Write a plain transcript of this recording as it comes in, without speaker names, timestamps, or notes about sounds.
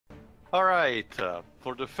Alright,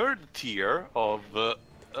 for the third tier of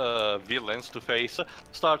villains to face,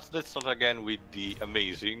 let's start again with the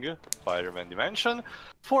amazing Spider-Man Dimension,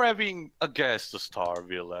 for having a guest star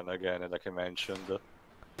villain again, like I mentioned.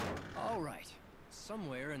 Alright,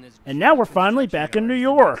 somewhere in this... And now we're finally back in New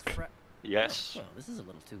York. Yes. Well, this is a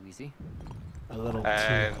little too easy. A little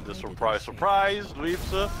And the surprise,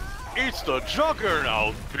 it's the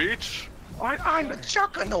Juggernaut, bitch! I'm the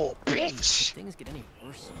Juggernaut, bitch! Things get any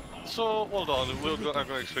worse. So, hold on, I'm going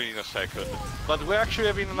to explain in a second. But we're actually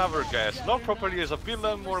having another guest, not properly as a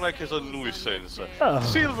villain, more like as a nuisance.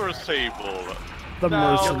 Silver Sable. The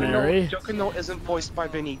mercenary. Juggernaut isn't voiced by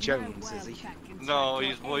Vinnie Jones, is he? No,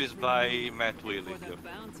 he's voiced by Matt Willing.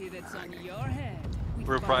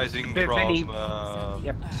 Reprising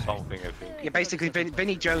from something, I think. Yeah, basically,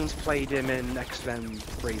 Vinnie Jones played him in X-Men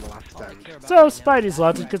 3 The Last Stand. So Spidey's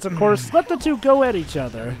logic is, of course, let the two go at each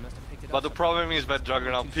other. But the problem is that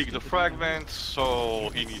Juggernaut picked the fragment, so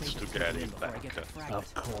he needs to get it back.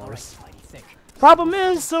 Of course. Problem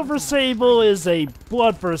is, Silver Sable is a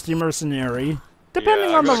bloodthirsty mercenary.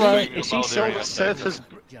 Depending on the right. Is he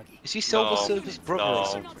Silver Surfer's brother or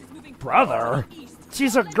something? Brother?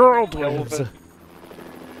 She's a girl, twins.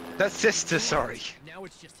 That's sister, sorry.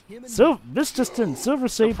 So, this distant Silver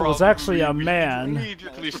Sable is actually a man.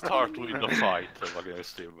 Immediately start with the fight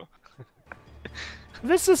against him.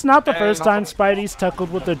 This is not the first time Spidey's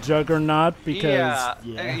tackled with a Juggernaut, because...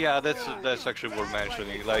 Yeah, that's actually worth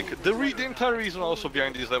mentioning. Like, the entire reason also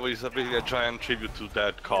behind this level is a giant tribute to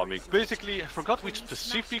that comic. Basically, I forgot which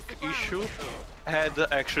specific issue had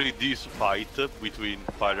actually this fight between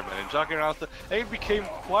Spider-Man and Juggernaut, and it became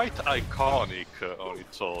quite iconic on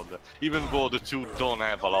its own, even though the two don't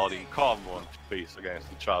have a lot in common to face against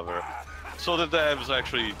each other. So the devs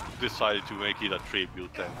actually decided to make it a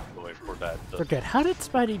tribute and going for that. Forget, how did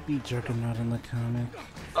Spidey beat Juggernaut in the comic?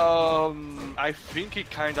 I think he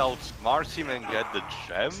kind of outsmarts him and get the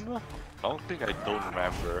gem? I don't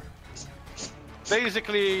remember.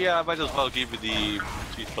 Basically, I might as well give the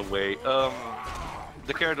gist away.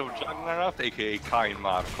 The character of Juggernaut, aka Kain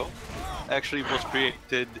Marco, actually was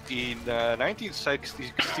created in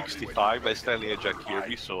 1965 by Stanley and Jack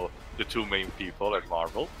Kirby, so the two main people at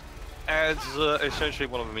Marvel, as essentially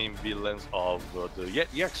one of the main villains of the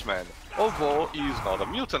X-Men, although he's not a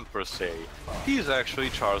mutant per se. He's actually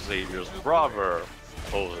Charles Xavier's brother,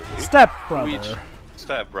 supposedly.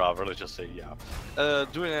 Step-brother, let's just say, yeah.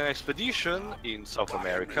 During an expedition in South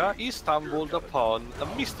America, he stumbled upon a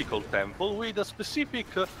mystical temple with a specific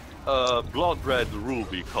blood-red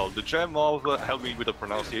ruby called the Gem of, help me with the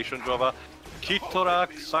pronunciation, Jova,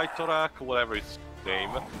 Cyttorak, whatever its name.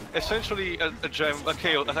 Essentially a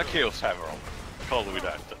Chaos Emerald, call it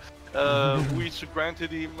that. Which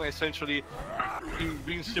granted him essentially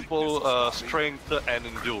invincible strength and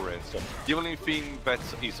endurance. The only thing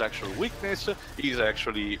that's his actual weakness is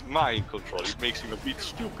actually mind control. It makes him a bit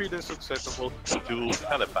stupid and susceptible to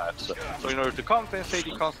telepaths. So in order to compensate,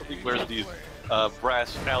 he constantly wears this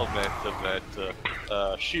brass helmet that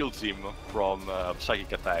shields him from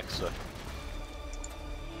psychic attacks.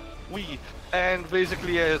 And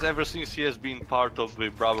basically, ever since he has been part of the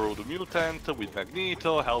Brotherhood of Mutant with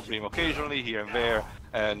Magneto, helping him occasionally here and there,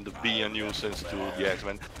 and be a nuisance to the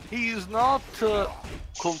X-Men. He's not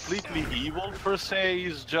completely evil per se,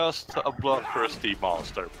 he's just a bloodthirsty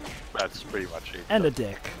monster. That's pretty much it. And a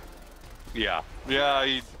dick. Yeah,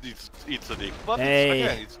 it's a dick. But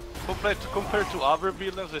hey. It's compared to other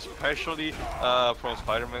villains, especially from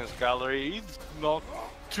Spider-Man's gallery, it's not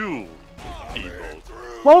too evil.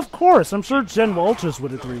 Well, of course, I'm sure Jen Walters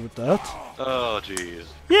would agree with that. Oh, jeez.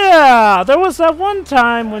 Yeah, there was that one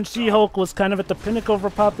time when She-Hulk was kind of at the pinnacle of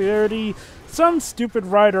her popularity. Some stupid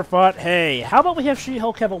writer thought, hey, how about we have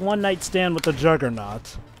She-Hulk have a one-night stand with the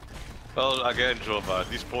Juggernaut? Well, again, Jova,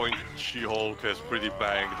 at this point, She-Hulk has pretty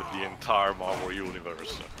banged the entire Marvel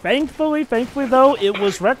universe. Thankfully though, it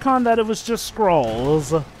was retconned that it was just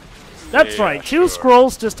Skrulls. That's right, two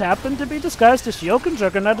Skrulls just happened to be disguised as She-Hulk and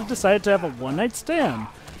Juggernaut and decided to have a one-night stand.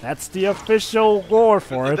 That's the official lore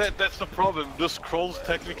for it. That's the problem. The Skrulls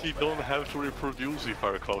technically don't have to reproduce, if I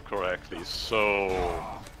recall correctly, so...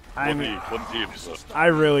 I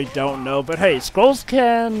really don't know, but hey, Skrulls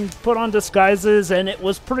can put on disguises, and it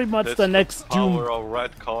was pretty much the next Doom.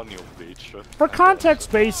 For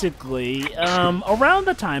context, basically, around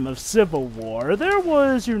the time of Civil War, there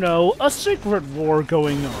was, you know, a secret war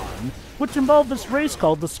going on, which involved this race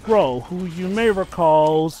called the Skrull, who you may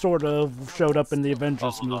recall sort of showed up in the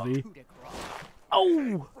Avengers movie.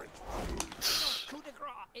 Oh!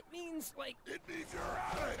 It means you're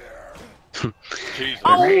out of here. Jesus.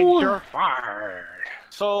 Oh! You're fired.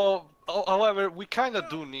 So, However, we kind of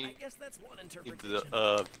do need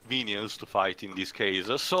minions to fight in this case,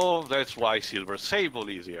 so that's why Silver Sable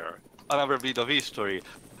is here. Another bit of history.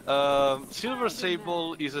 Silver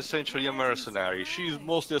Sable is essentially a mercenary. She's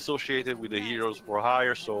mostly associated with the Heroes for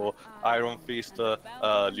Hire, so Iron Fist,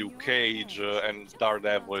 Luke Cage, and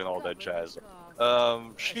Daredevil and all that jazz.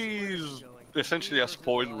 She's essentially a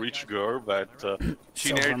spoiled rich girl that she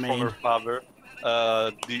inherited from her father.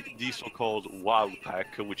 The so-called Wild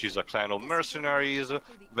Pack, which is a clan of mercenaries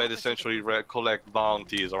that essentially collect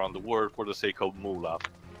bounties around the world for the sake of moolah,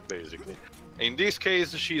 basically. In this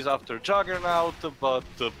case, she's after Juggernaut, but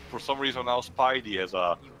for some reason now Spidey has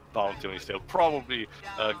a bounty on his tail, probably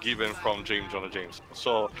given from James Jonah Jameson.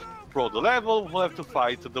 So, pro the level, we'll have to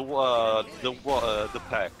fight the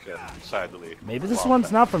pack, sadly. Maybe this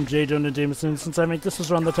one's not from J. Jonah Jameson, since I think this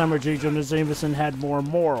was around the time where J. Jonah Jameson had more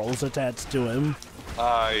morals attached to him.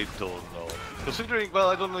 I don't know. Considering, well,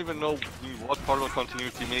 I don't even know what part of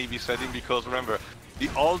continuity may be setting, because remember,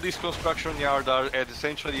 all these construction yards are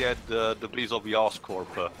essentially at the base of the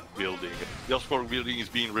Oscorp building. The Oscorp building is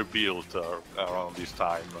being rebuilt around this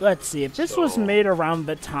time. Let's see, if this was made around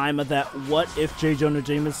the time of that What If J. Jonah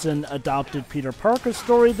Jameson Adopted Peter Parker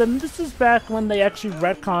story, then this is back when they actually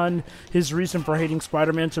retconned his reason for hating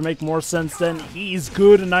Spider-Man to make more sense than he's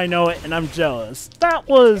good and I know it and I'm jealous. That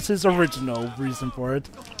was his original reason for it.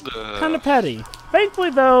 Kind of petty. Thankfully,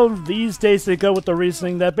 though, these days they go with the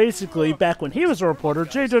reasoning that basically, back when he was a reporter,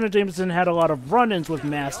 J. Jonah Jameson had a lot of run-ins with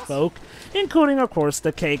masked folk, including, of course,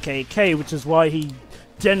 the KKK, which is why he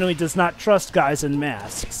generally does not trust guys in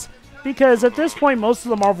masks. Because at this point, most of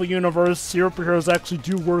the Marvel Universe, superheroes actually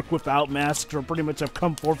do work without masks, or pretty much have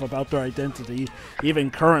come forth about their identity,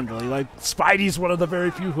 even currently. Like, Spidey's one of the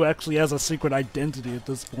very few who actually has a secret identity at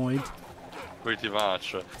this point. Pretty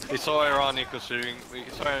much. It's so ironic considering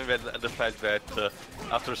the fact that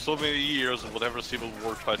after so many years, whatever Civil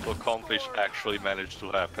War tried to accomplish actually managed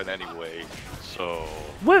to happen anyway. So...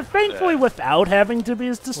 Well, thankfully without having to be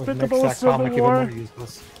as despicable as Civil War.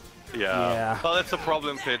 Yeah. Well, that's a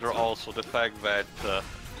problem, Pedro, also. The fact that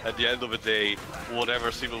at the end of the day,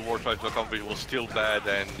 whatever Civil War tried to accomplish was still bad,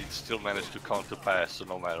 and it still managed to come to pass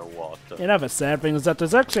no matter what. You know, the sad thing is that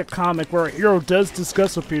there's actually a comic where a hero does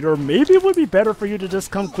discuss with Peter, maybe it would be better for you to just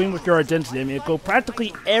come clean with your identity. I mean,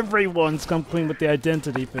 practically everyone's come clean with the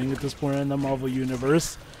identity thing at this point in the Marvel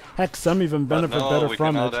Universe. Heck, some even benefit better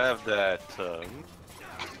from it. We cannot have that.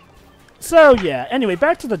 So, yeah, anyway,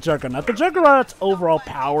 back to the Juggernaut. The Juggernaut's overall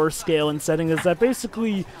power scale and setting is that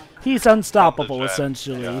basically he's unstoppable,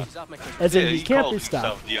 essentially. Yeah. As in, he can't be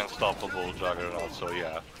stopped. The unstoppable Juggernaut, so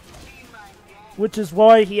yeah. Which is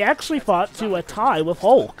why he actually fought to a tie with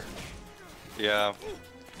Hulk. Yeah.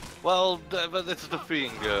 Well, but that's the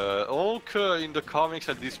thing. Hulk in the comics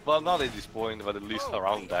at this, well, not at this point, but at least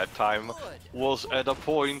around that time, was at a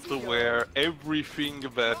point where everything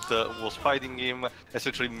that was fighting him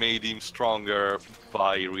essentially made him stronger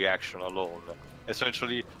by reaction alone.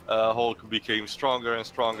 Essentially, Hulk became stronger and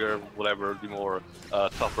stronger, whatever the more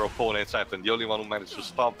tougher opponents happened. The only one who managed to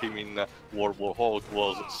stop him in World War Hulk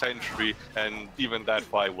was Sentry, and even that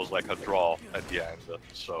fight was like a draw at the end.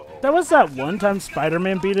 So that was that one time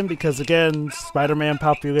Spider-Man beat him because, again, Spider-Man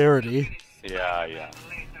popularity. Yeah.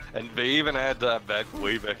 And they even had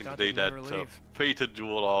way back in the day that fated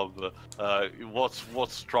duel of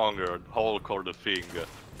what's stronger, Hulk or the Thing,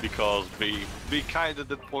 because they kind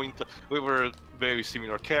of at that point we were very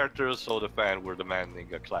similar characters, so the fans were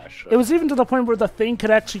demanding a clash. It was even to the point where the Thing could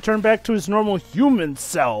actually turn back to his normal human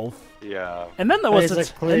self. Yeah. And then there was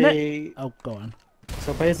oh, go on.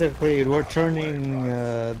 So basically, we're turning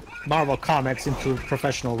Marvel Comics into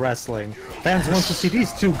professional wrestling. Fans want to see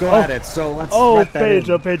these two go at it, so let's let that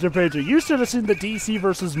in. Pedro, you should have seen the DC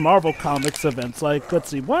versus Marvel Comics events. Like, let's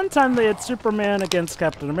see, one time they had Superman against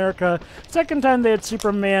Captain America, second time they had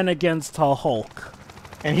Superman against Hulk.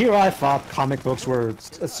 And here I thought comic books were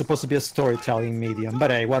supposed to be a storytelling medium,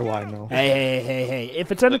 but hey, what do I know? Hey,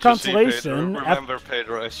 if it's any consolation... Remember,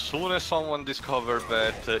 Pedro, as soon as someone discovered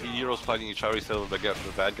that heroes fighting each other instead of the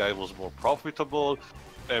bad guy was more profitable,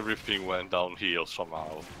 everything went downhill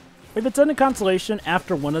somehow. If it's any consolation,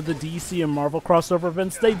 after one of the DC and Marvel crossover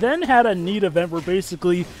events, they then had a neat event where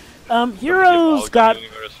basically heroes got...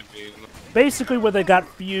 Basically where they got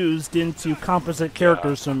fused into composite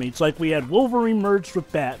characters from each. Like we had Wolverine merged with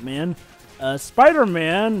Batman,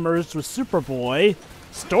 Spider-Man merged with Superboy,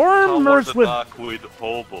 Storm merged with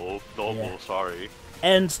Hobo, sorry.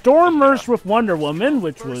 And Storm merged with Wonder Woman,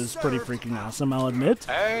 which was pretty freaking awesome, I'll admit.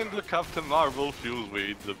 And Captain Marvel fused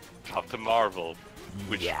with Captain Marvel.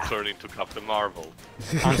 which turned into Captain Marvel.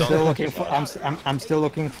 I'm still looking for. I'm still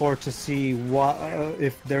looking forward to see what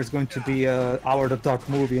if there's going to be a Howard the Duck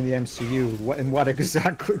movie in the MCU. What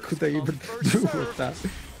exactly could they even do with that?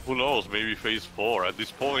 Who knows? Maybe Phase 4. At this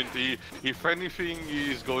point, if anything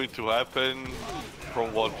is going to happen,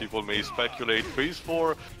 from what people may speculate, Phase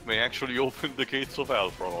 4 may actually open the gates of hell,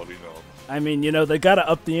 for all you know. I mean, you know, they gotta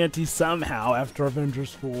up the ante somehow after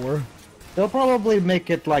Avengers 4. They'll probably make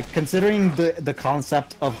it like, considering the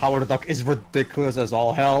concept of Howard the Duck is ridiculous as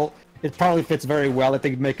all hell, it probably fits very well. I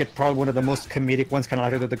think make it probably one of the most comedic ones, kind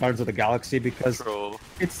of like the Guardians of the Galaxy, because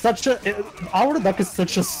it's such a... Howard the Duck is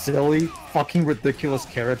such a silly, fucking ridiculous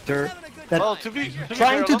character. That well,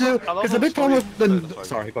 trying to do, because the big problem with the...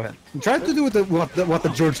 Sorry, go ahead. Trying to do with what the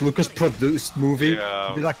George Lucas produced movie,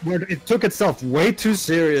 like, where it took itself way too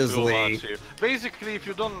seriously. Basically, if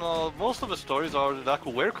you don't know, most of the stories are that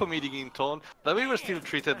were comedic in tone, but we were still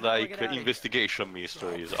treated like investigation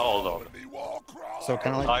mysteries. Hold on. So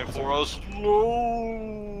kind of like... Time for a slow...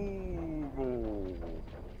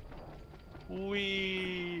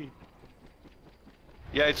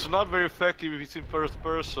 Yeah, it's not very effective if it's in first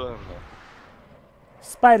person.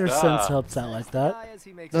 Spider Sense helps out like that.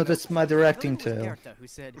 No, that's my directing too. Who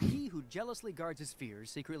said he who jealously guards his fears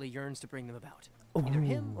secretly yearns to bring them about. Either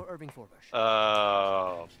him or Irving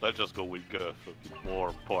Forbush. Let's just go with Goethe, a bit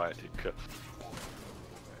more poetic.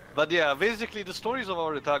 But yeah, basically the stories of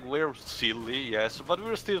our attack were silly, yes, but we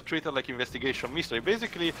were still treated like investigation mystery.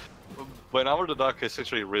 Basically, when Howard the Duck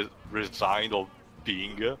essentially resigned of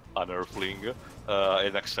being an Earthling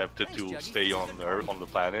and accepted to stay on Earth, on the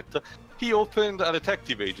planet, he opened a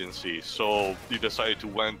detective agency. So he decided to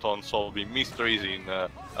went on solving mysteries in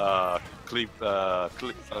I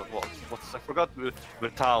forgot the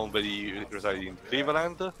town, but he resided in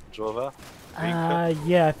Cleveland, Jova.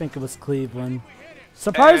 Yeah, I think it was Cleveland.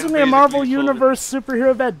 Surprisingly, a Marvel Universe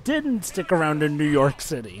superhero that didn't stick around in New York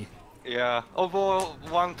City. Yeah, although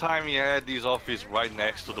one time he had his office right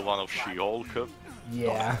next to the one of She-Hulk.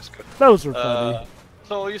 Yeah, those were funny.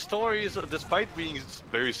 So his story is, despite being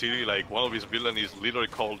very silly, like one of his villains is literally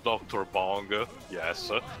called Dr. Bong.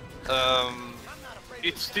 Yes.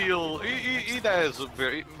 It's still, it has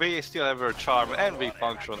they still have their charm and they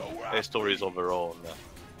function as stories of their own.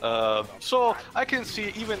 So I can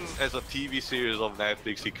see even as a TV series of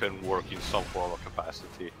Netflix, it can work in some form of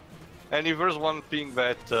capacity. And if there's one thing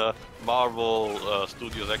that Marvel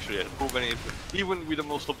Studios actually has proven, it even with the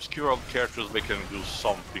most obscure of characters, they can do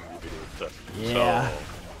something with it. Yeah. So,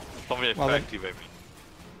 something effective, I mean.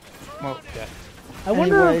 Well, yeah. I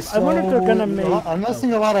wonder if they're gonna make... I'm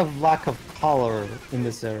noticing a lot of lack of color in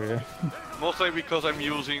this area. Mostly because I'm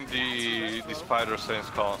using the Spider Sense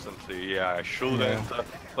constantly. Yeah, I shouldn't,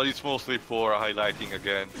 but it's mostly for highlighting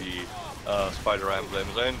again the Spider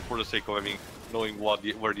emblems and for the sake of knowing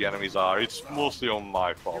where the enemies are. It's mostly on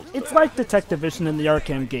my fault. It's like Detective Vision in the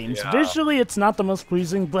Arkham games. Yeah. Visually, it's not the most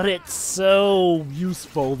pleasing, but it's so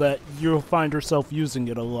useful that you'll find yourself using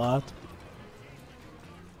it a lot.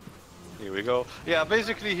 Here we go. Yeah,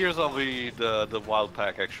 basically here's how the wild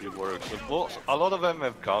pack actually works. A lot of them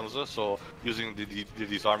have guns, so using the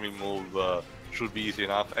disarming move should be easy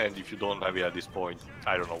enough, and if you don't have it at this point,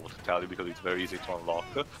 I don't know what to tell you because it's very easy to unlock.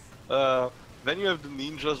 Then you have the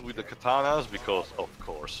ninjas with the katanas, because of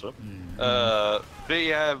course. They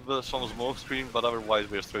have some smoke screen, but otherwise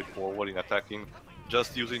they're straightforward in attacking,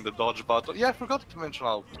 just using the dodge button. Yeah, I forgot to mention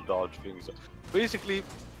how to dodge things. Basically,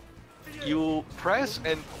 you press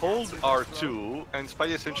and hold R2, and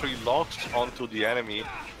Spidey essentially locks onto the enemy,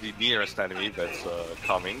 the nearest enemy that's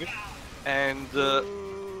coming, and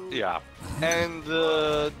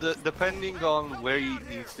depending on where he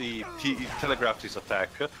needs he telegraphs his attack,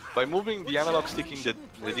 by moving the analog stick in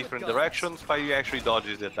the different directions, Spidey actually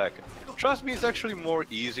dodges the attack. Trust me, it's actually more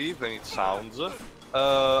easy than it sounds.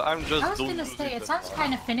 I was gonna say, it sounds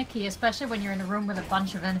kind of finicky, especially when you're in a room with a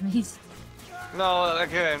bunch of enemies. No,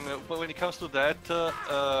 again, when it comes to that,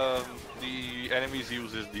 the enemies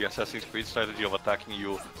uses the Assassin's Creed strategy of attacking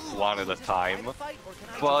you one at a time,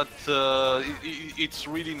 but it's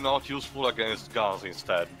really not useful against guns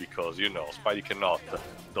instead, because, you know, Spidey cannot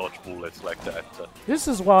dodge bullets like that. This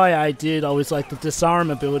is why I did always like the disarm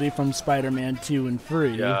ability from Spider-Man 2 and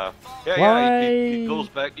 3. Yeah, it goes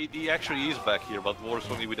back, it actually is back here, but works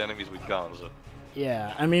only with enemies with guns.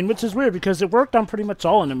 Yeah, I mean, which is weird because it worked on pretty much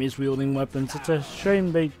all enemies wielding weapons. It's a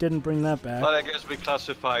shame they didn't bring that back. But I guess we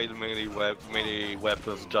classified many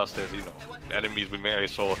weapons just as, enemies with melee,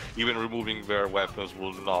 so even removing their weapons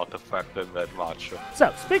will not affect them that much.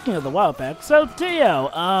 So, speaking of the wild pack, so Dio,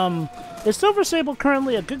 is Silver Sable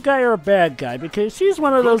currently a good guy or a bad guy? Because she's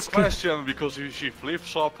one of those... Good question, because she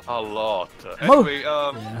flips up a lot. Anyway,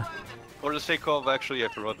 for the sake of, actually, I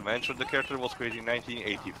forgot to mention, the character was created in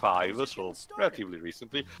 1985, so relatively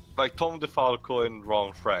recently, by Tom DeFalco and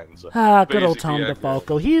Ron Friends. Ah, good old Tom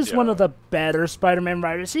DeFalco. He's one of the better Spider-Man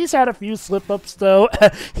writers. He's had a few slip-ups, though.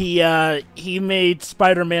 He made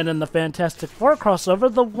Spider-Man in the Fantastic Four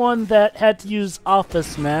crossover, the one that had to use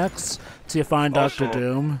Office Max to find Dr.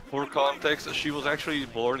 Doom. For context, she was actually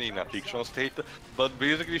born in a fictional state, but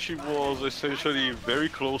basically she was essentially very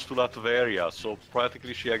close to Latveria, so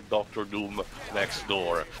practically she had Dr. Doom next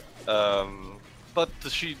door. But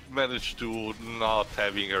she managed to not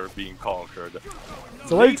having her being conquered.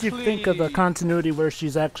 So what did you think of the continuity where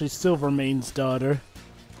she's actually Silvermane's daughter?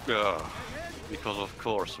 Because of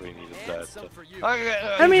course we needed that.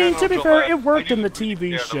 I mean, to be fair, it worked in the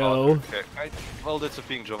TV show. Well, that's the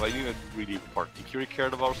thing, John. I didn't really particularly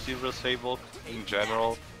cared about Silver Sable in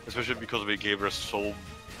general, especially because we gave her so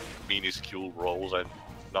minuscule roles and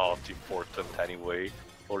not important anyway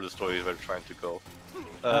for the stories we're trying to go.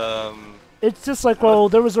 It's just like, well,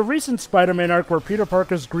 there was a recent Spider-Man arc where Peter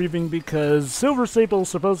Parker's grieving because Silver Sable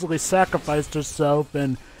supposedly sacrificed herself,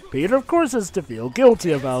 and Peter, of course, has to feel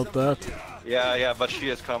guilty about that. Yeah, but she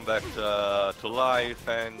has come back to life,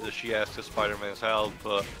 and she asked Spider-Man's help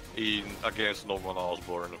against Norman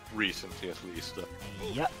Osborn, recently at least.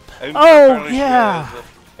 Yep. And yeah!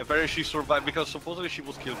 Apparently she survived, because supposedly she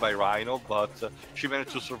was killed by Rhino, but she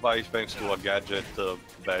managed to survive thanks to a gadget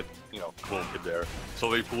that, cloaked there.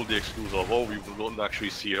 So they pulled the excuse of, we don't actually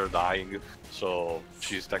see her dying, so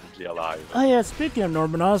she's technically alive. Oh yeah, speaking of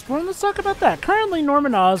Norman Osborn, let's talk about that. Currently,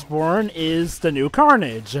 Norman Osborn is the new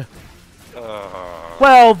Carnage.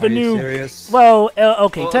 Well, the new. Serious? Well,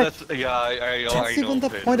 okay. Well, that's even the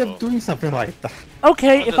point of doing something like that.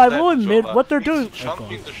 Okay, if I will admit, what they're doing.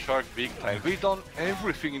 Jumping the shark big time. We've done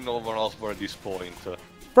everything in Norman Osborn at this point.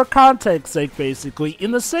 For context's sake, basically,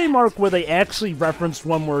 in the same arc where they actually referenced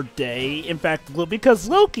One More Day, in fact, because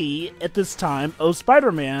Loki, at this time, owes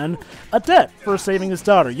Spider-Man a debt for saving his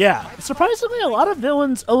daughter. Yeah, surprisingly, a lot of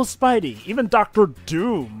villains owe Spidey. Even Dr.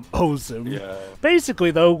 Doom owes him. Yeah.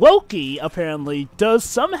 Basically, though, Loki apparently does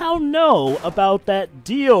somehow know about that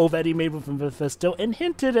deal that he made with Mephisto and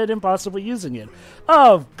hinted at him possibly using it.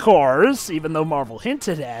 Of course, even though Marvel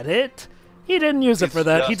hinted at it, he didn't use it for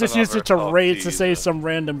that. He just used it to save some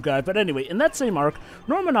random guy. But anyway, in that same arc,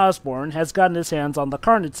 Norman Osborn has gotten his hands on the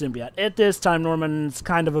Carnage symbiote. At this time, Norman's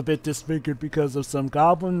kind of a bit disfigured because of some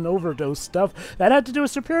goblin overdose stuff that had to do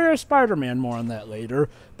with Superior Spider-Man. More on that later.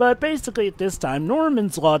 But basically, at this time,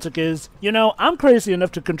 Norman's logic is, I'm crazy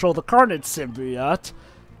enough to control the Carnage symbiote.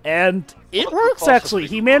 And it works, actually.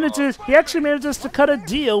 He actually manages to cut a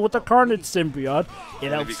deal with the Carnage symbiote.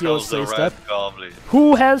 It helps you say stuff.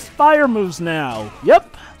 Who has fire moves now?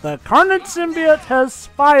 Yep, the Carnage symbiote has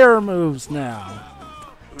fire moves now.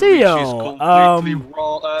 Dio,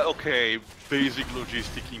 okay, basic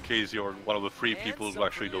logistic in case you're one of the 3 people who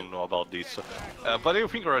actually don't know about this. But I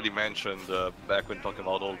think I already mentioned back when talking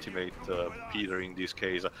about Ultimate Peter in this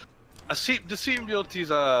case. The symbiote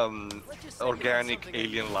is an organic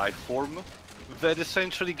alien life form that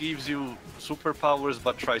essentially gives you superpowers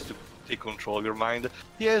but tries to take control of your mind.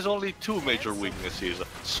 He has only 2 major weaknesses,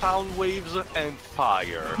 sound waves and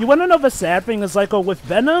fire. You want to know the sad thing is, like, with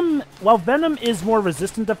Venom, while Venom is more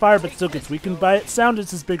resistant to fire but still gets weakened by it, sound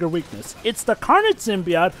is his bigger weakness. It's the Carnage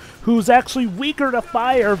symbiote who's actually weaker to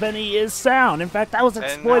fire than he is sound. In fact, that was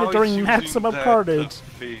exploited during Maximum Carnage.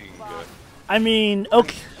 I mean,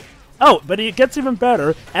 okay. Oh, but it gets even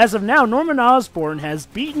better. As of now, Norman Osborn has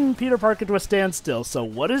beaten Peter Parker to a standstill. So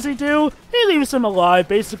what does he do? He leaves him alive,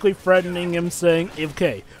 basically threatening him, saying,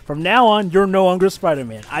 okay, from now on, you're no longer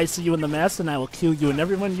Spider-Man. I see you in the mask, and I will kill you and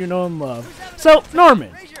everyone you know and love. So,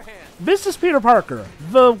 Norman, this is Peter Parker,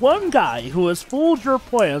 the one guy who has fooled your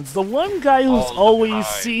plans, the one guy who's always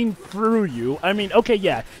seen through you. I mean, okay,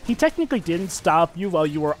 yeah, he technically didn't stop you while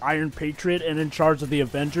you were Iron Patriot and in charge of the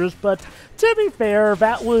Avengers, but to be fair,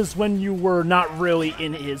 that was when you were not really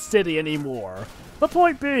in his city anymore. The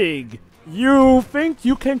point being, you think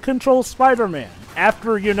you can control Spider-Man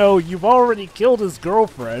after, you've already killed his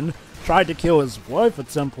girlfriend, tried to kill his wife at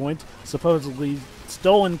some point, supposedly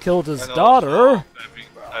stole and killed his daughter.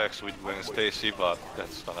 With Gwen Stacy, but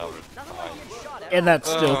that's another time. And that's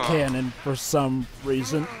still canon for some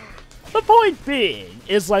reason. The point being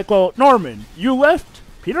is like, well, Norman, you left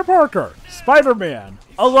Peter Parker, Spider-Man,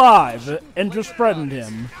 alive, and just threatened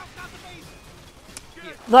him.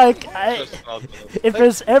 Like, if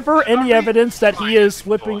there's ever any evidence that he is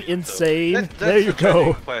flipping insane, there you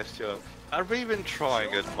go. Question. Are we even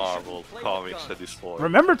trying at Marvel Comics at this point?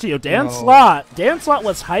 Remember, Tio, Dan Slott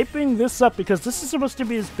was hyping this up because this is supposed to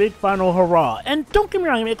be his big final hurrah. And don't get me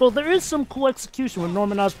wrong, Michael, there is some cool execution with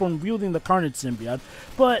Norman Osborn wielding the Carnage symbiote.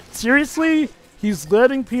 But seriously, he's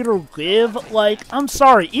letting Peter live? Like, I'm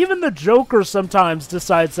sorry, even the Joker sometimes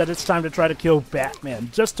decides that it's time to try to kill Batman,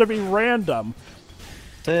 just to be random.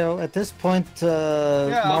 So, at this point,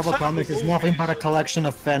 Marvel Comics is nothing but a collection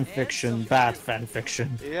of fan fiction, bad fan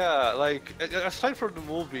fiction. Yeah, like, aside from the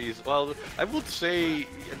movies, well, I would say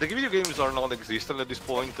the video games are non-existent at this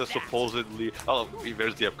point, supposedly. Oh,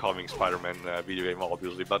 there's the upcoming Spider-Man video game,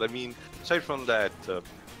 obviously, but I mean, aside from that,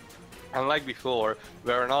 unlike before,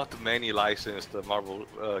 there are not many licensed Marvel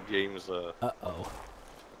games. Uh-oh.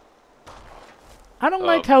 I don't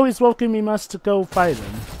like how he's welcoming us to go fight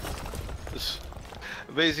him.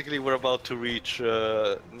 Basically, we're about to reach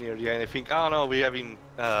near the end. I think. Oh no, we haven't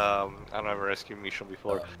a rescue mission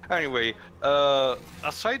before. Anyway,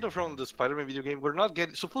 aside from the Spider-Man video game, we're not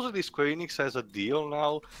getting. Supposedly, Square Enix has a deal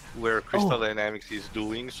now where Crystal Dynamics is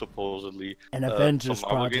doing supposedly an Avengers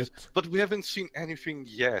project, games, but we haven't seen anything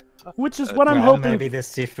yet. Which is what I'm hoping. Maybe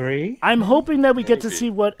this C3. I'm hoping that we get to see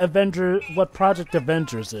what Project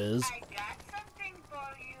Avengers is.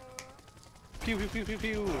 Pew, pew, pew, pew,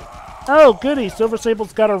 pew. Oh, goody! Silver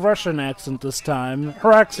Sable's got a Russian accent this time.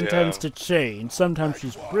 Her accent tends to change. Sometimes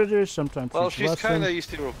she's British, sometimes she's Russian. Well, she's kind of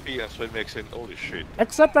East European, so it makes it holy shit.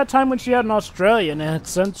 Except that time when she had an Australian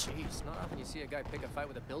accent. Jeez, not often you see a guy pick a fight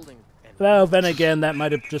with a building. Well, then again, that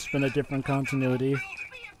might have just been a different continuity.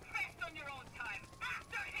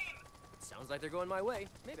 Sounds like they're going my way.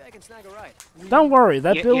 Maybe I can snag a ride. Don't worry,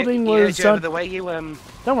 that building was. The way you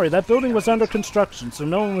Don't worry, that building was under construction, so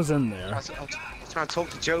no one was in there. I was trying to talk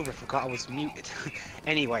to Jova, I forgot I was muted.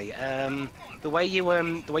 Anyway, the way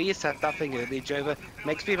you said that thing earlier, Jova,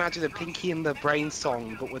 makes me imagine a Pinky and the Brain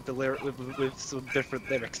song, but with the with some different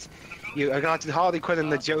lyrics. I got Harley Quinn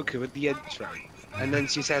and the Joker with the intro. And then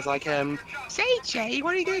she says, like, say, Jay,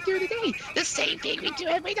 what are you going to do today? The same thing we do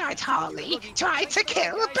every night, Harley. Try to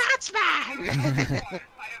kill Batman!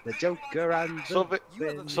 The Joker and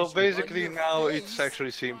the... So basically now it's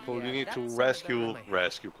actually simple. You need to rescue,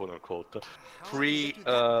 quote-unquote, three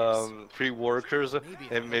workers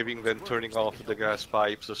and maybe then turning off the gas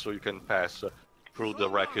pipes so you can pass through the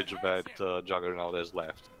wreckage that Juggernaut has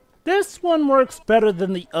left. This one works better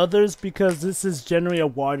than the others because this is generally a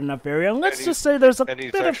wide enough area. And let's just say there's a bit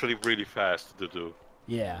it's actually really fast to do.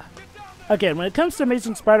 Yeah. Again, when it comes to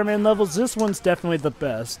Amazing Spider-Man levels, this one's definitely the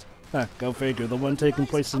best. Go figure. The one taking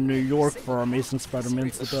place in New York for Amazing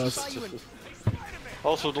Spider-Man's the best.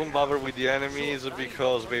 Also, don't bother with the enemies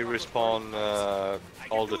because they respawn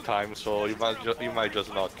all the time, so you might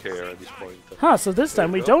just not care at this point. Huh, so this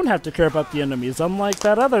time we don't have to care about the enemies, unlike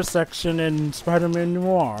that other section in Spider-Man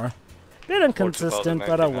Noir. Bit inconsistent,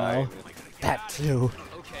 but oh well. That too.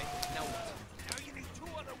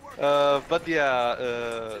 But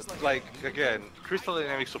yeah, like, again, Crystal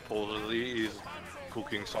Dynamics supposedly is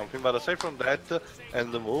cooking something, but aside from that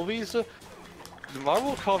and the movies, the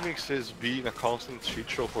Marvel Comics has been a constant shit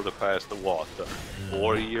show for the past,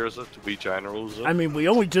 4 years, to be generous. I mean, we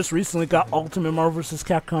only just recently got Ultimate Marvel vs.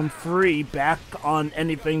 Capcom 3 back on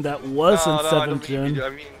anything that wasn't 7th gen. I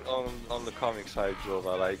mean on the comic side, Joe,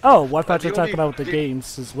 like... Oh, what about you talk about the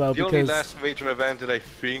games as well, the because... The only last major event that I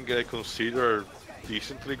think I consider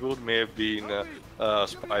decently good may have been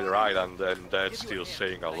Spider Island, and that's still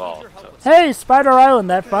saying a lot. Hey, Spider Island,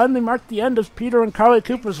 that finally marked the end of Peter and Carly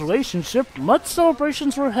Cooper's relationship. Much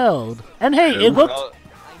celebrations were held. And hey, it looked...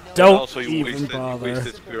 Don't even bother. You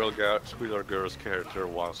wasted Squirrel Girl's character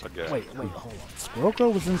once again. Wait, hold on. Squirrel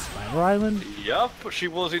Girl was in Spider Island? Yup, she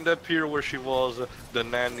was in that period where she was the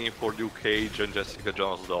nanny for Luke Cage and Jessica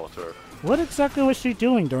Jones' daughter. What exactly was she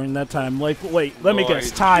doing during that time? Like, wait, let me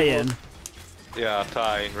guess, tie-in. Yeah,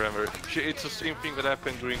 tie-in, remember. It's the same thing that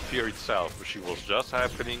happened during Fear itself. She was just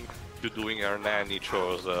happening to doing her nanny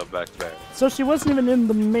chores back then. So she wasn't even in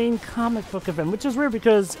the main comic book event, which is weird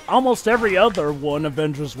because almost every other one,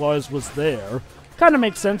 Avengers-wise, was there. Kind of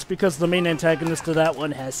makes sense because the main antagonist of that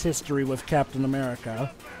one has history with Captain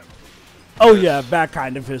America. Oh yeah, that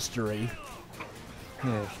kind of history.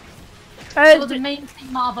 So the main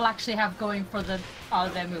thing Marvel actually have going for all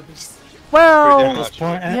their movies. Well,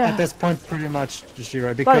 at this point, pretty much,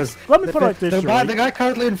 Shira, because let me put it like this, the guy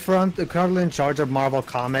currently in charge of Marvel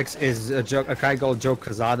Comics is a guy called Joe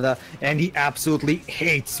Quesada, and he absolutely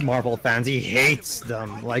hates Marvel fans. He hates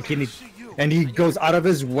them, like and he goes out of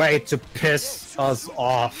his way to piss us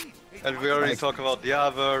off. And we already talked about the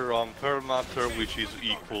other, Perlmutter, which is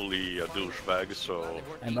equally a douchebag, so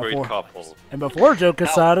great couple. And before Joe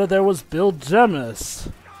Quesada, there was Bill Jemas.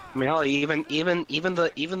 I mean,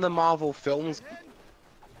 even the Marvel films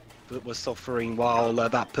that were suffering while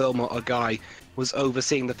that Perlmutter guy was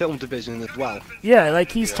overseeing the film division as well. Yeah,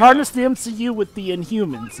 like he's tarnished the MCU with the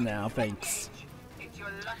Inhumans now. Thanks.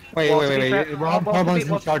 Wait. Rob Harmon's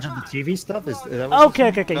in charge of the TV stuff?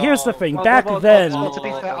 Okay. Here's the thing. Back then... to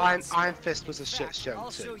be fair, Iron Fist was a shit show,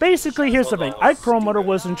 too. Basically, here's the thing. Ike Perlmutter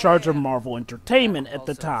was in charge of Marvel Entertainment at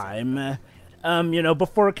the time. You know,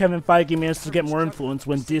 before Kevin Feige managed to get more influence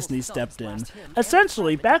when Disney stepped in.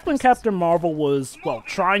 Essentially, back when Captain Marvel was, well,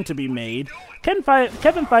 trying to be made, Kevin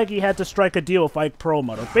Feige had to strike a deal with Ike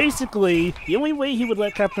Perlmutter. Basically, the only way he would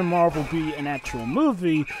let Captain Marvel be an actual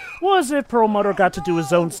movie was if Perlmutter got to do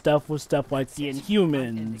his own stuff with stuff like the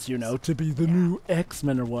Inhumans, you know, to be the new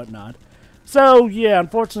X-Men or whatnot. So, yeah,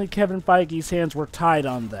 unfortunately, Kevin Feige's hands were tied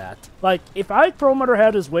on that. Like, if Ike Perlmutter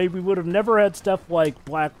had his way, we would have never had stuff like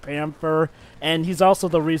Black Panther, and he's also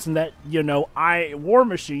the reason that, you know, War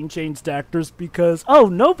Machine changed actors because, oh,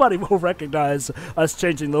 nobody will recognize us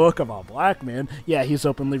changing the look of a black man. Yeah, he's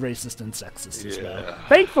openly racist and sexist as well.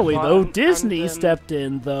 Thankfully, though, Disney stepped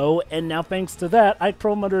in, though, and now thanks to that, Ike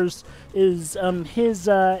Perlmutter's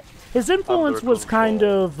his influence was kind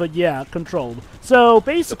of, controlled. So,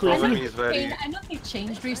 basically... I know they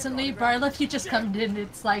changed recently, but I love you just come in,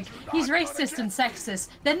 it's like, he's racist and sexist.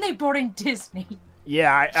 Then they brought in Disney.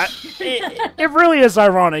 Yeah, it really is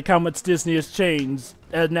ironic how much Disney has changed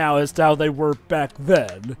now as to how they were back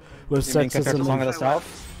then with sexism. To Song of the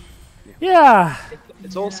South? Yeah.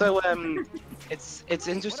 It's also, it's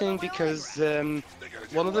interesting because,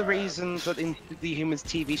 one of the reasons that the Humans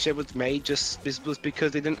TV show was made was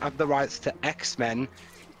because they didn't have the rights to X-Men,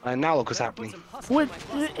 and now look what's happening.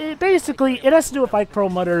 Basically, it has to do with Ike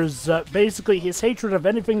Perlmutter's, basically his hatred of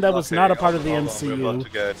anything that was not a part of the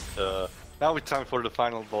MCU. Now it's time for the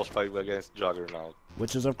final boss fight against Juggernaut.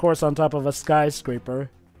 Which is, of course, on top of a skyscraper.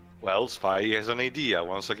 Well, Spidey has an idea.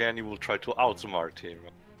 Once again, he will try to outsmart him.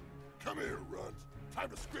 Come here, Runt. Time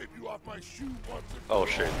to scrape you off my shoe once and oh,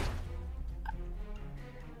 shit.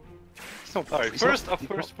 Alright, first a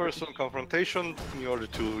first-person confrontation in order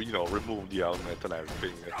to, you know, remove the helmet and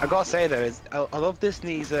everything. I gotta say though, I love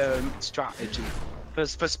Disney's strategy. For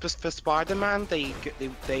Spider-Man, they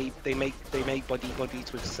make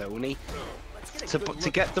buddies with Sony. To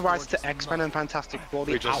get the rights to X-Men and Fantastic Four,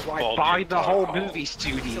 they outright buy the whole movie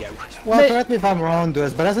studio. Well, correct me if I'm wrong,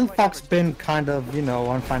 Duas, but hasn't Fox been kind of, you know,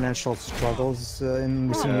 on financial struggles in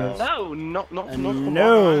recent years? No, not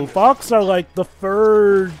no, Fox are like the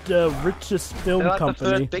third richest film company.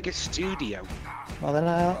 The third biggest studio.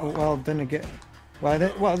 Well, then again. I'm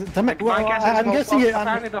guessing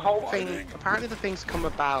apparently the whole thing. Apparently the things come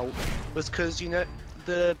about was because you know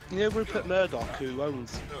Rupert Murdoch who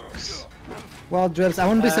owns Fox. Well, Drebs, I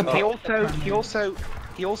wouldn't be surprised. He's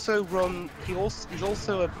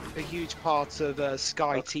also a huge part of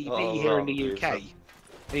Sky TV here in the UK. And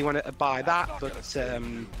he wanted to buy that, but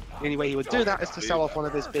the only way he would do that is to sell off one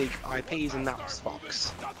of his big IPs, and that was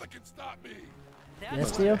Fox.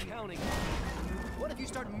 Yes, Theo? What if you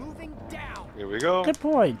start moving down? Here we go. Good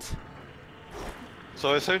point.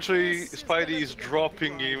 So essentially, Spidey is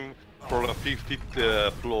dropping him from a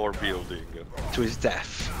 50th floor building. To his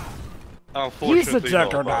death. Unfortunately, he's the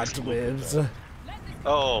Juggernaut lives.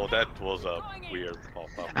 Oh, that was a weird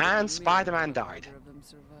pop-up. And Spider-Man died.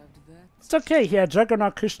 It's okay, he had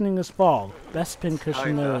Juggernaut cushioning his fall. Best pin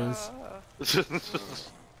cushion there is.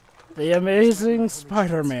 The Amazing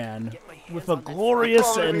Spider-Man. With a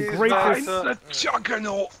glorious and great... The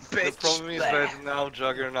Juggernaut, bitch! The problem is that now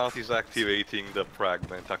Juggernaut is activating the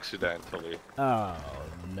fragment accidentally. Oh,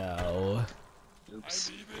 no.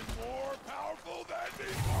 Oops.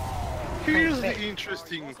 Here's the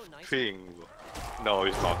interesting thing. No,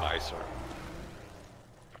 it's not nicer.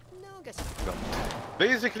 No.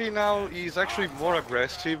 Basically now he's actually more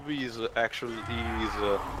aggressive, his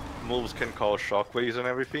moves can cause shockwaves and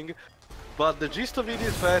everything. But the gist of it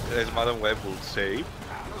is that, as Madam Web would say,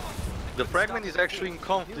 the fragment is actually in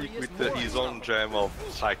conflict with his own gem of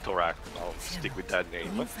Cyttorak, I'll stick with that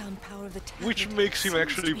name, which makes him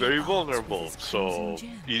actually very vulnerable, so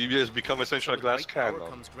he has become essentially a glass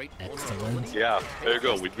cannon. Excellent. Yeah, there you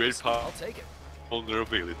go, with great power,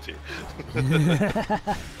 vulnerability.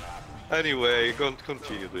 Anyway,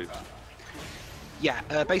 continue with it.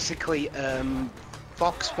 basically,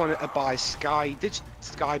 Fox wanted to buy Sky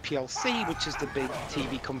PLC, which is the big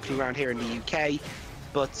TV company around here in the UK,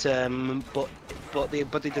 but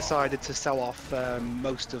they decided to sell off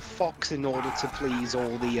most of Fox in order to please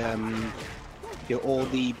all the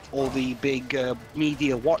big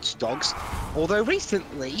media watchdogs. Although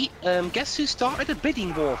recently, guess who started a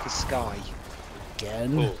bidding war for Sky?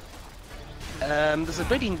 Again. There's a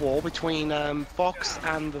bidding war between Fox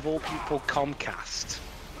and, of all people, Comcast.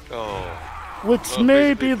 Oh. Which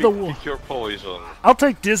may be the one. Your poison. I'll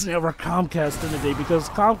take Disney over Comcast in a day because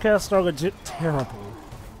Comcast are legit terrible.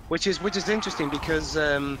 Which is interesting because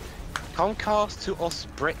Comcast to us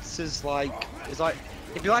Brits is like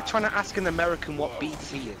it'd be like trying to ask an American what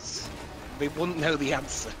BT is. They wouldn't know the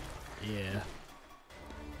answer. Yeah.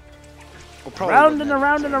 Well, round and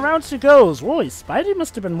around and around she goes. Boy, Spidey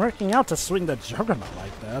must have been working out to swing the Juggernaut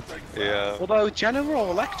like that. Yeah. Although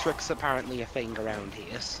General Electric's apparently a thing around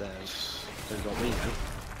here, so that's what we know.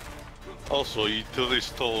 Also, he totally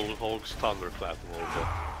stole Hulk's thunderclap over.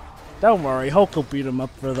 Don't worry, Hulk will beat him up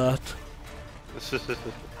for that.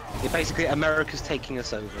 Yeah, basically, America's taking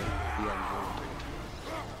us over.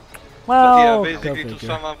 Well, yeah, basically, to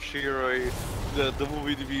sum up, Shiro, the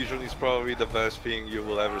movie division is probably the best thing you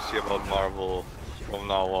will ever see about Marvel from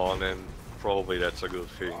now on, and probably that's a good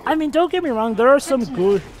thing. I mean, don't get me wrong. There are some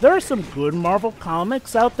good Marvel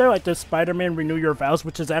comics out there, like the Spider-Man Renew Your Vows,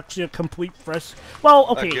 which is actually a complete fresh. Well,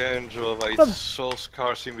 okay. Again, Jova, it's so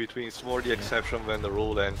scarce in between. It's more the exception than the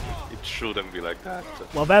rule, and it shouldn't be like that.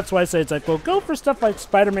 Well, that's why I say it's like, well, go for stuff like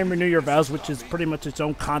Spider-Man Renew Your Vows, which is pretty much its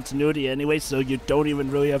own continuity anyway, so you don't even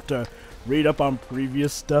really have to read up on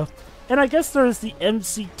previous stuff. And I guess there's the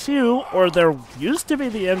MC2, or there used to be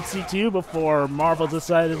the MC2 before Marvel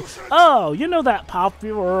decided, oh, you know that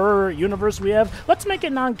popular universe we have? Let's make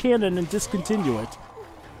it non-canon and discontinue it.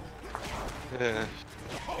 Yeah.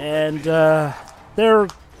 And, they're...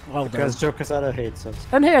 well, because Joe Quesada hates us.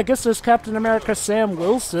 And hey, I guess there's Captain America Sam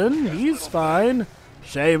Wilson. He's fine.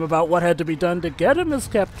 Shame about what had to be done to get him as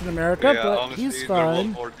Captain America, yeah, but honestly, he's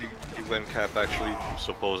fine. When Cap actually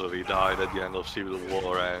supposedly died at the end of Civil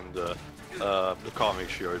War and the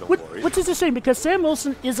comics, sure, don't worry. Which is a shame because Sam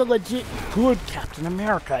Wilson is a legit good Captain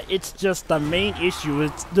America. It's just the main issue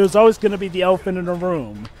is there's always going to be the elephant in the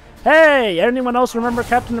room. Hey, anyone else remember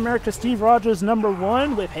Captain America Steve Rogers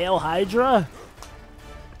 #1 with Hail Hydra?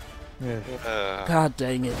 Yeah. God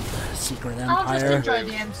dang it, Secret Empire. I'll just enjoy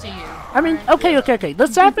the MCU. I mean, okay. The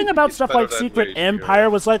sad thing about stuff like Secret Empire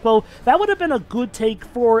was like, well, that would have been a good take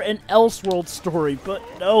for an Elseworld story, but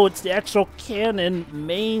no, it's the actual canon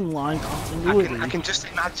mainline continuity. I can just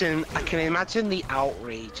imagine. I can imagine the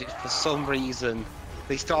outrage if for some reason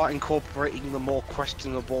they start incorporating the more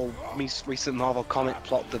questionable recent Marvel comic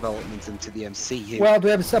plot developments into the MCU. Well,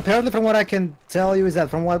 apparently from what I can tell you is that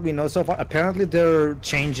from what we know so far, apparently they're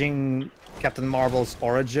changing Captain Marvel's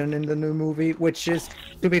origin in the new movie, which is,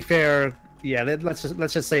 to be fair, yeah, let's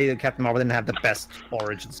just say that Captain Marvel didn't have the best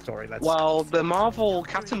origin story. Well, the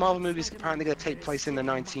Captain Marvel movie is apparently going to take place in the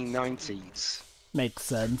 1990s. Makes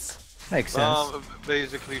sense. Makes sense.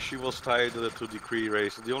 Basically, she was tied to the Kree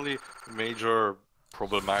race. The only major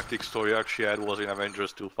problematic story actually had was in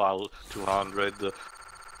Avengers 200,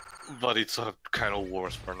 but it's a kind of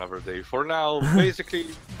worse for another day. For now, basically,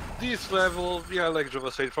 this level, yeah, like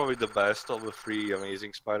Jova said, probably the best of the 3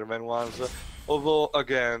 Amazing Spider-Man ones. Although,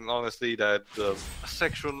 again, honestly, that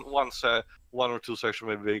section, one or two section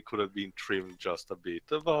maybe could have been trimmed just a bit,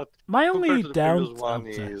 but my only one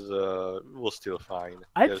was still fine.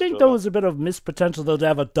 I think there was a bit of missed potential though to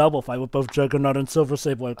have a double fight with both Juggernaut and Silver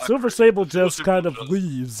Sable. Like, Silver Sable just kind of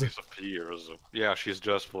leaves. Disappears. Yeah, she's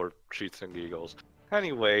just for cheats and giggles.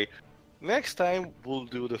 Anyway, next time we'll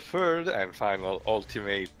do the third and final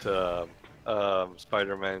Ultimate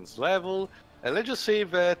Spider-Man's level, and let's just say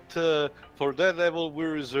that for that level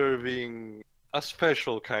we're reserving a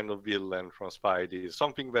special kind of villain from Spidey,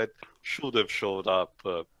 something that should have showed up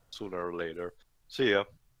sooner or later. See ya.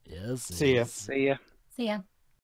 Yes. See ya. See ya. See ya.